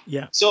down.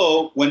 Yeah.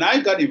 So when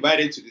I got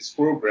invited to this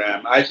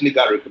program, I actually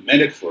got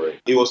recommended for it.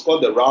 It was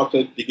called the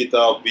Reuters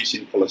Digital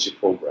Vision Fellowship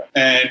Program.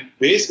 And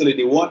basically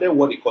they wanted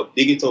what they call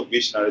digital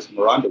visionaries from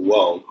around the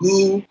world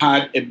who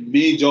had a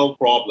major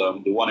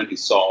problem they wanted to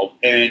solve,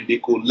 and they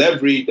could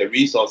leverage the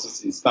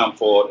resources in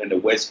Stanford and the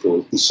West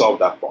Coast to solve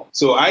that problem.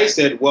 So I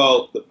said,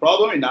 well, the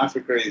problem in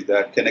Africa is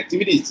that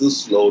connectivity is too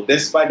slow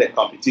despite the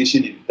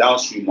competition in the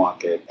downstream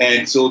market.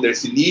 And so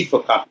there's a need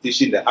for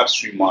competition in the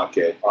upstream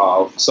market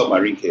of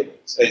submarine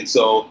cables. And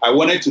so I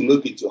wanted to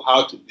look into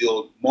how to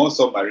build more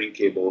submarine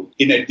cables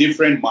in a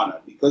different manner.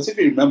 Because if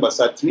you remember,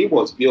 SAT-3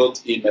 was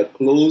built in a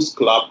closed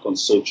club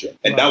consortium.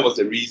 And that was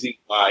the reason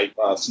why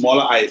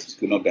smaller ISPs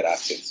could not get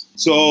access.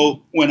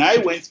 So when I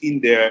went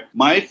in there,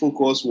 my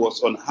focus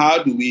was on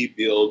how do we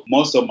build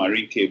more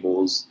submarine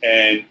cables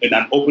and in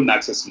an open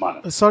access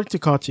manner. Sorry to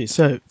cut you.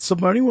 So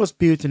submarine was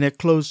built in a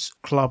closed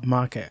club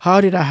market.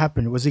 How did that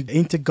happen? Was it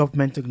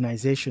intergovernmental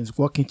organizations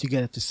working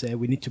together to say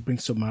we need to bring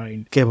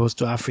submarine cables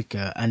to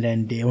Africa, and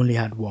then they only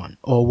had one?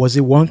 Or was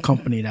it one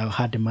company that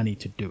had the money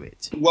to do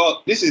it?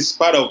 Well, this is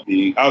part of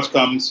the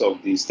outcomes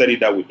of the study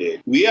that we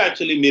did. We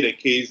actually made a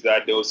case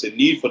that there was a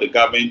need for the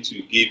government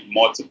to give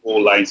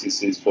multiple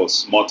licenses for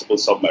multiple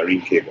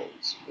submarine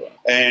cables.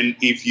 And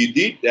if you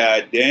did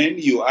that, then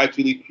you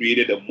actually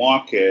created a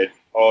market,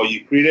 or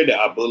you created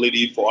the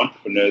ability for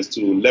entrepreneurs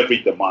to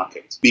leverage the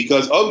market.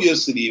 Because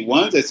obviously,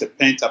 once there's a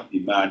pent-up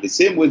demand, the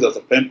same way there's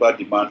a pent-up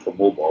demand for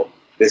mobile,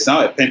 there's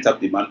now a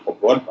pent-up demand for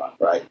broadband,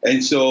 right?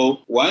 And so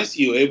once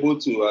you're able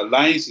to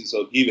license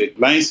or give a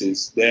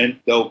license, then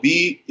there'll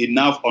be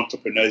enough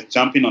entrepreneurs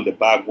jumping on the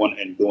bandwagon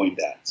and doing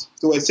that.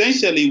 So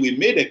essentially, we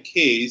made a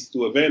case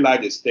to a very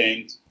large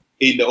extent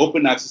in the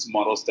open access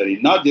model study,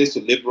 not just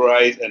to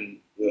liberalize and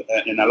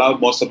allow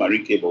more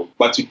submarine cable,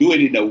 but to do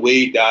it in a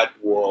way that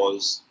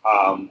was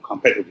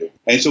competitive.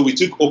 And so we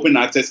took open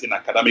access in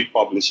academic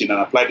publishing and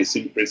applied the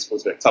same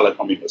principles to the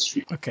telecom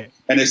industry. Okay.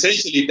 And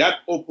essentially that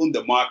opened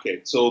the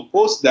market. So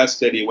post that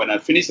study, when I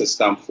finished at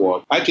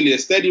Stanford, actually the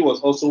study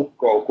was also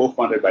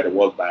co-funded by the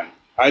World Bank.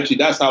 Actually,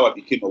 that's how I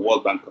became a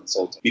World Bank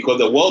consultant, because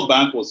the World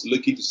Bank was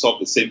looking to solve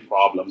the same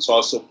problem. So I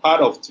was part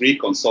of 3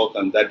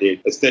 consultants that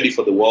did a study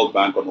for the World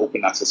Bank on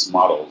open access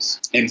models.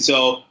 And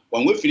so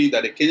when we finished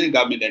that, the Kenyan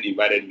government then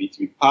invited me to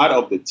be part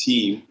of the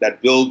team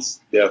that built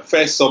their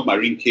first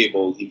submarine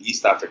cable in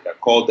East Africa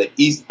called the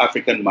East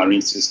African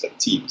Marine System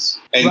Teams.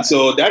 And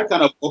so that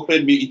kind of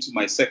opened me into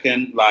my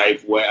second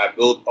life where I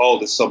built all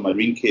the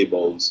submarine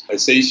cables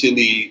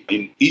essentially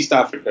in East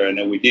Africa. And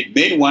then we did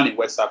main one in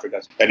West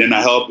Africa. And then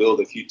I helped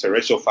build a few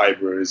terrestrial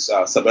fibers,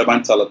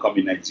 Suburban Telecom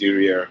in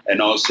Nigeria,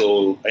 and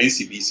also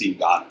NCBC in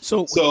Ghana.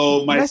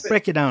 So let's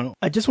break it down.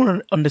 I just want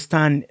to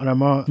understand on a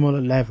more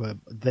smaller level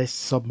this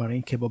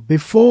submarine cable.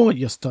 Before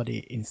your study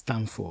in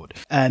Stanford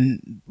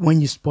and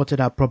when you spotted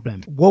that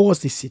problem, what was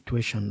the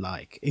situation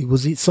like?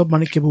 Was it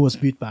submarine cable was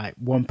built by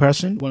one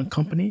person, one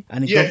company?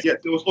 And yes, there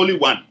was only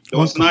one. There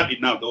was not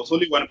enough. There was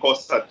only one called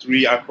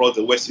SAT3 across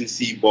the Western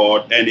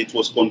Seaboard, and it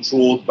was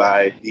controlled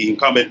by the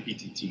incumbent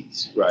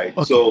PTTs, right?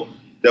 Okay. So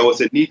there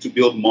was a need to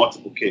build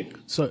multiple cables.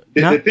 So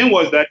the thing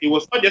was that it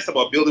was not just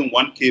about building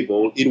one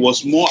cable. It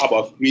was more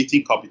about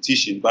creating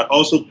competition, but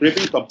also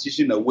creating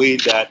competition in a way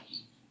that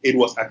it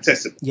was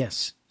accessible.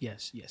 Yes.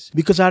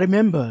 Because I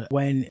remember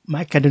when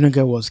Mike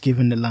Adenuga was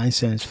given the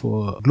license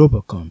for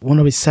Globalcom, one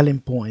of his selling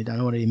points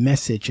and one of the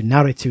message,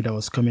 narrative that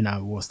was coming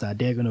out was that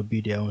they're going to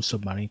build their own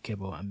submarine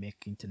cable and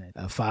make internet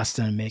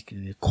faster and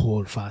making it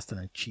cold faster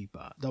and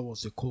cheaper. That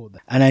was the code.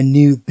 And I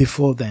knew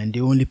before then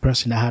the only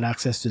person that had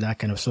access to that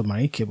kind of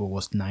submarine cable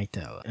was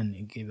Nitel, and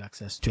it gave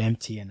access to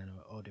MTN and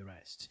all the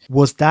rest.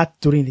 Was that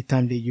during the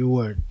time that you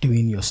were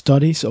doing your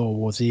studies, or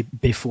was it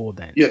before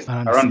then? Yes,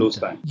 around those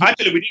times.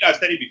 Actually, we did our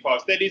study before. Our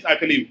studies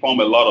actually inform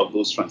a lot of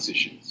those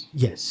transitions.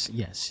 Yes.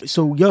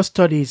 So your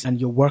studies and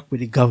your work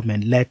with the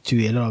government led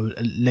to a lot of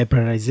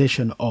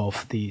liberalization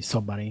of the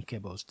submarine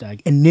cables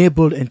that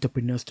enabled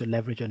entrepreneurs to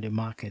leverage on the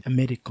market and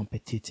made it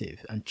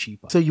competitive and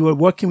cheaper. So you were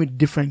working with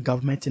different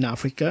governments in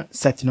Africa,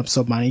 setting up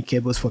submarine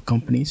cables for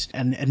companies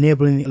and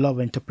enabling a lot of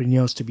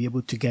entrepreneurs to be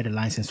able to get a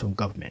license from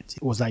government.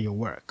 Was that your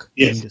work?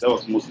 Yes, that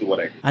was mostly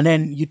what I did. And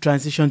then you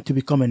transitioned to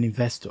become an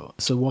investor.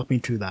 So walk me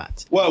through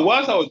that. Well,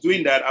 whilst I was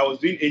doing that, I was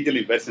doing angel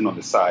investing on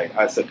the side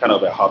as a kind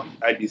of a hobby.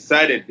 I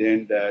decided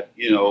then that,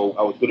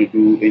 I was going to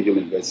do angel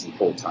investing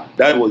full time.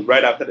 That was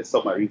right after the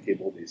submarine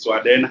cable days. So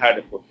I then had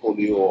a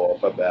portfolio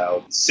of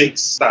about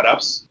 6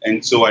 startups.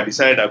 And so I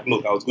decided that,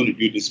 look, I was going to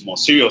do this more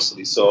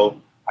seriously. So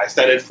I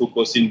started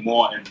focusing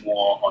more and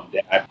more on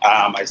that.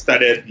 I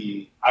started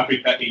the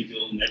Africa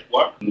Angel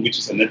Network, which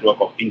is a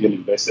network of angel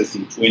investors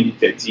in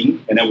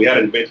 2013. And then we had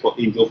an event called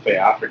Angel Fair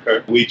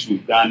Africa, which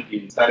we've started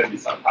in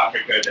South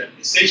Africa, that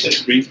essentially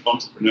brings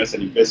entrepreneurs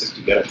and investors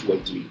together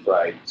towards doing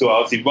right. So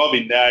I was involved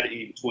in that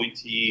in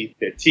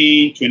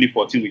 2013.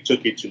 2014, we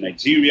took it to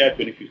Nigeria.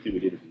 2015, we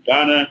did it in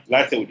Ghana.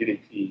 Last year, we did it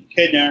in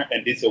Kenya.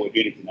 And this year, we're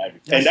doing it in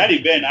Ivory. And that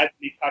event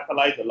actually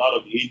catalyzed a lot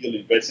of the angel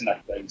investing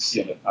that you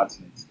see on the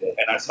continent today,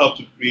 and has helped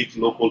to create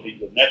local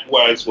angel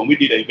networks. When we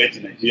did an event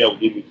in Nigeria,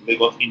 we did with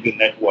Lagos Angel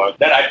Network.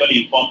 That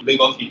actually informed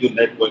Lagos Angel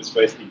Network's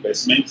first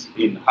investment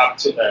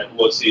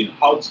was in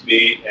Hout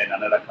Bay and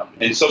another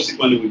company. And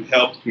subsequently, we've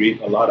helped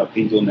create a lot of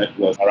angel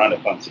networks around the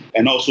country,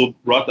 and also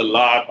brought a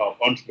lot of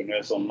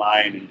entrepreneurs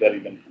online and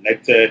getting them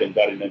connected and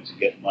getting them to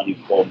get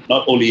money from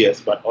not only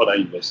us, but other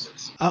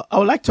investors. I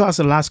would like to ask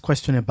the last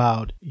question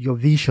about your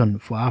vision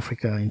for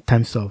Africa in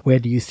terms of where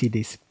do you see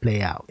this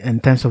play out in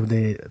terms of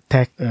the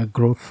tech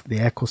growth, the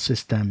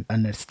ecosystem,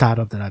 and the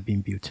startup that are being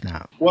built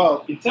now?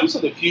 Well, in terms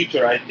of the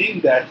future, I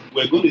think that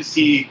we're going to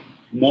see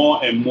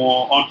more and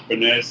more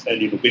entrepreneurs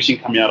and innovation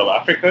coming out of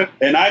Africa.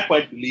 And I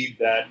quite believe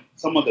that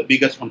some of the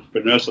biggest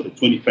entrepreneurs of the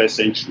 21st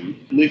century,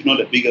 if not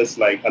the biggest,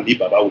 like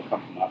Alibaba, will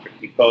come from Africa,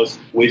 because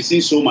we've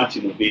seen so much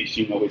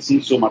innovation, or we've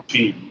seen so much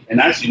change. And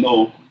as you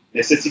know,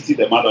 necessity,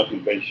 the mother of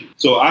invention.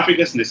 So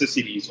Africa's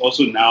necessity is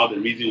also now the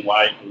reason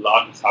why a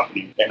lot is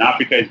happening. And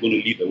Africa is going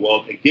to lead the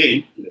world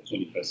again in the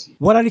 21st century.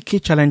 What are the key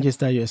challenges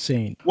that you're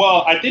seeing?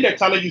 Well, I think the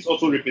challenges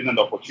also represent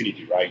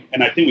opportunity, right?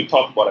 And I think we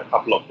talked about a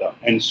couple of them.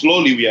 And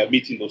slowly we are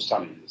meeting those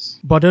challenges.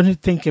 But don't you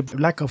think a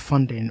lack of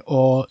funding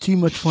or too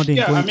much funding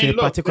going to a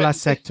particular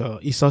sector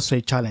is also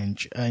a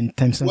challenge in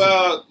terms of...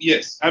 Well,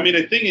 yes.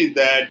 The thing is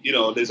that,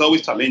 there's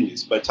always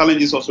challenges, but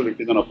challenges also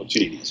represent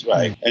opportunities,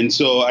 right? Mm-hmm. And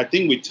so I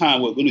think with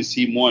time, we're going to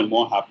see more and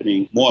more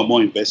happening, more and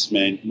more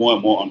investment, more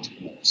and more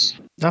entrepreneurs.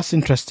 That's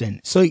interesting.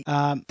 So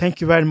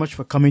thank you very much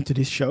for coming to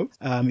this show.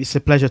 It's a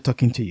pleasure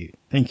talking to you.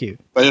 Thank you.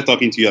 Pleasure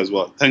talking to you as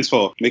well. Thanks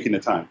for making the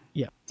time.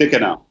 Yeah. Take care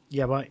now.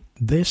 Yeah, bye.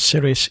 This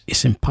series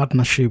is in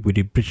partnership with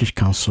the British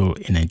Council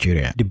in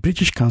Nigeria. The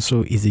British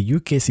Council is the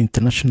UK's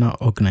international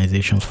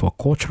organization for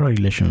cultural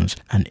relations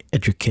and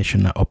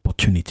educational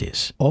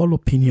opportunities. All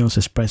opinions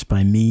expressed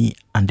by me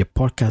and the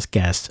podcast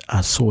guests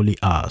are solely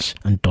ours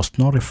and does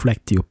not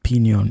reflect the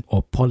opinion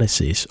or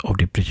policies of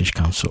the British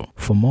Council.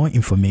 For more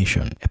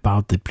information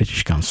about the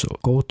British Council,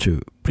 go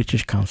to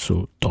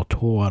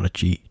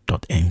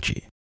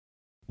britishcouncil.org.ng.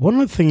 One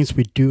of the things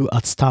we do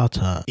at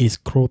Starter is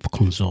growth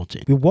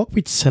consulting. We work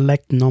with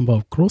select number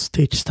of growth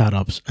stage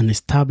startups and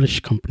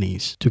established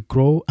companies to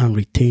grow and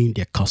retain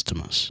their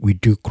customers. We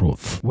do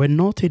growth. We're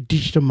not a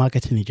digital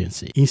marketing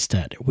agency.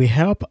 Instead, we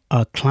help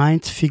our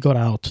clients figure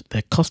out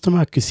their customer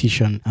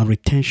acquisition and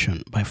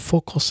retention by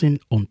focusing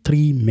on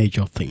three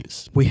major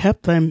things. We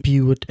help them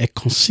build a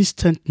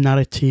consistent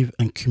narrative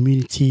and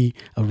community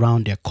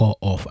around their core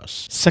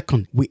offers.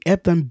 Second, we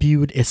help them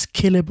build a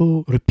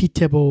scalable,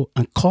 repeatable,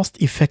 and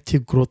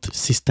cost-effective growth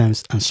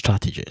systems and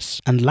strategies.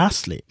 And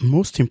lastly,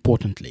 most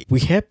importantly,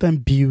 we help them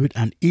build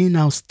an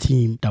in-house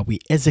team that we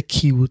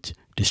execute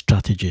the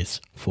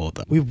strategies for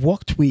them. We've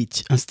worked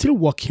with and still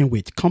working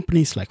with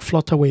companies like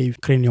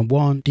Flutterwave, Cranium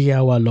One,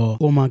 DIY Law,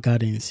 Omar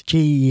Gardens,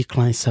 JEE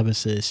Client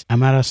Services,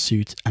 Amara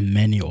Suite, and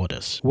many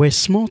others. We're a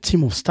small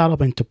team of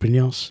startup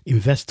entrepreneurs,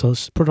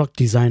 investors, product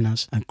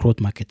designers, and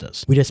growth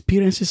marketers with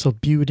experiences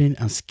of building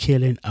and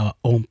scaling our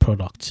own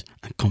products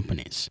and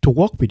companies. To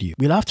work with you,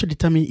 we'll have to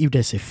determine if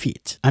there's a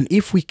fit and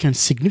if we can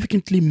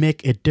significantly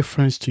make a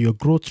difference to your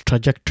growth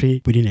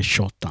trajectory within a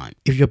short time.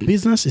 If your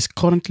business is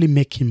currently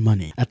making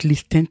money, at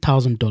least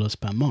 $10,000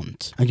 per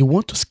month, and you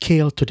want to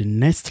scale to the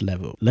next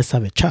level, let's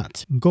have a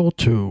chat. Go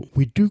to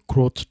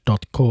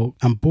wedogrowth.co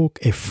and book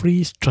a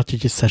free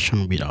strategy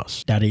session with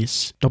us. That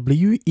is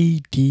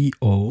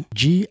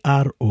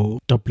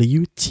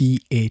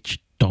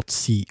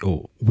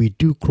wedogrowth.co,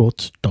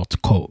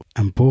 wedogrowth.co,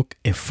 and book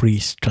a free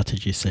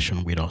strategy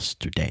session with us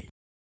today.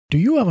 Do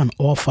you have an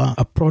offer,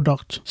 a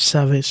product,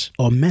 service,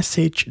 or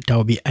message that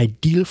will be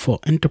ideal for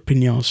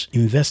entrepreneurs,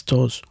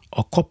 investors,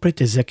 or corporate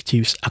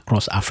executives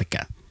across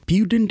Africa?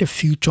 Building the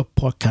Future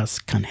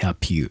podcast can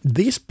help you.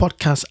 This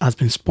podcast has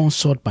been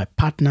sponsored by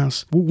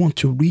partners who want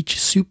to reach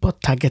super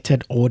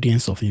targeted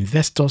audience of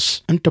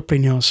investors,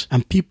 entrepreneurs,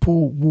 and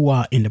people who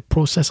are in the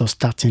process of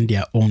starting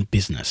their own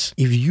business.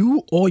 If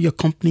you or your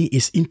company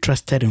is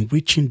interested in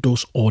reaching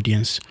those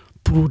audience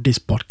through this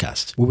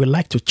podcast, we would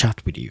like to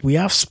chat with you. We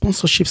have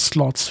sponsorship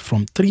slots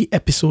from 3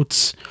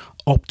 episodes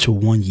up to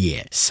 1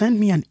 year. Send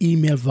me an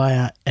email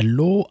via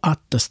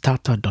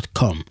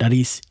hello@thestarter.com. That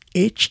is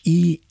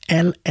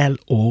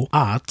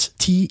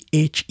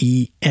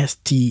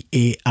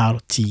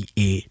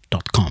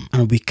HELLO@THESTARTA.com,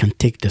 and we can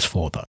take this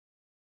further.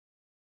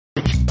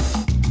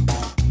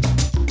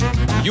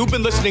 You've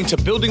been listening to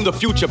Building the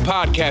Future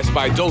podcast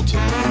by Dolton.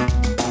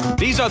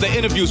 These are the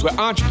interviews with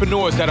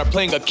entrepreneurs that are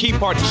playing a key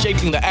part in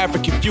shaping the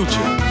African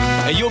future,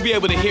 and you'll be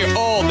able to hear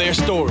all their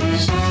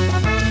stories.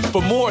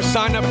 For more,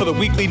 sign up for the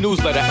weekly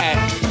newsletter at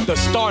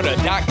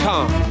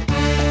thestarter.com.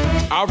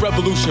 Our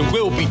revolution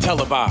will be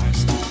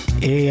televised.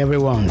 Hey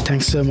everyone,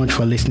 thanks so much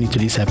for listening to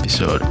this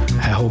episode.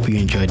 I hope you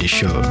enjoyed the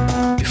show.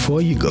 Before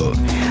you go,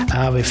 I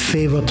have a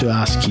favor to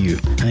ask you,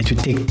 and it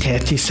will take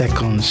 30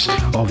 seconds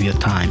of your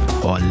time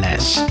or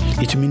less.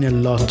 It will mean a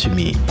lot to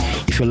me.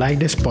 If you like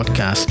this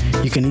podcast,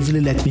 you can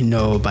easily let me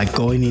know by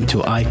going into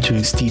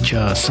iTunes,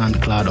 Stitcher,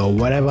 SoundCloud, or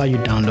wherever you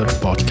download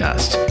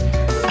podcasts,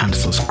 and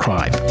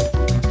subscribe.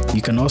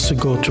 You can also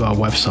go to our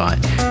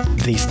website,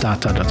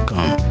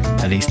 thestarter.com.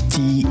 That is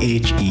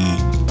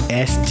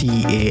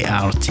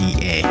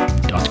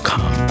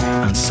THESTARTA.com,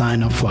 and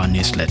sign up for our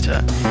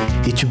newsletter.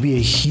 It will be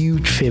a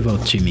huge favor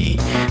to me,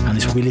 and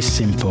it's really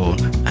simple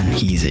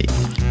and easy.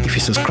 If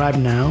you subscribe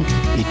now,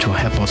 it will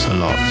help us a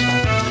lot.